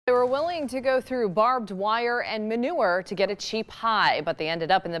They were willing to go through barbed wire and manure to get a cheap high, but they ended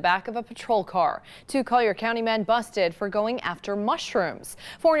up in the back of a patrol car. 2 Collier County men busted for going after mushrooms.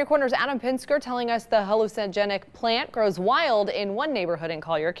 4 News Corner's Adam Pinsker telling us the hallucinogenic plant grows wild in one neighborhood in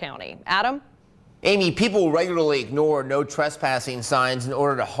Collier County. Adam? Amy, people regularly ignore no trespassing signs in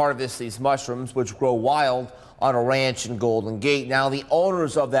order to harvest these mushrooms, which grow wild on a ranch in Golden Gate. Now, the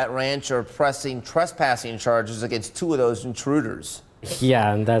owners of that ranch are pressing trespassing charges against 2 of those intruders.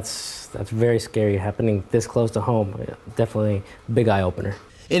 Yeah, and that's very scary, happening this close to home. Definitely a big eye-opener.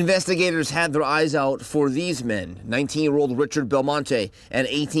 Investigators had their eyes out for these men, 19-year-old Richard Belmonte and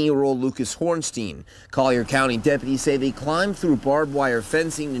 18-year-old Lucas Hornstein. Collier County deputies say they climbed through barbed wire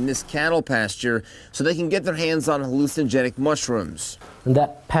fencing in this cattle pasture so they can get their hands on hallucinogenic mushrooms. In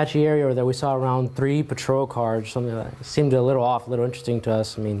that patchy area that we saw around 3 patrol cars, something that seemed a little off, a little interesting to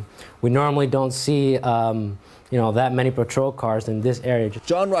us. I mean, we normally don't see that many patrol cars in this area.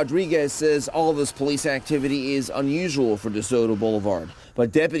 John Rodriguez says all this police activity is unusual for DeSoto Boulevard.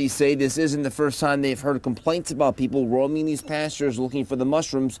 But deputies say this isn't the first time they've heard complaints about people roaming these pastures looking for the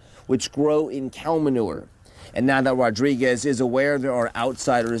mushrooms which grow in cow manure. And now that Rodriguez is aware there are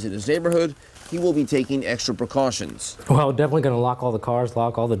outsiders in his neighborhood, he will be taking extra precautions. Well, definitely going to lock all the cars,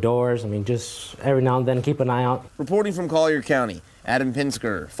 lock all the doors. I mean, just every now and then keep an eye out. Reporting from Collier County, Adam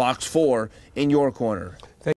Pinsker, Fox 4 in your corner.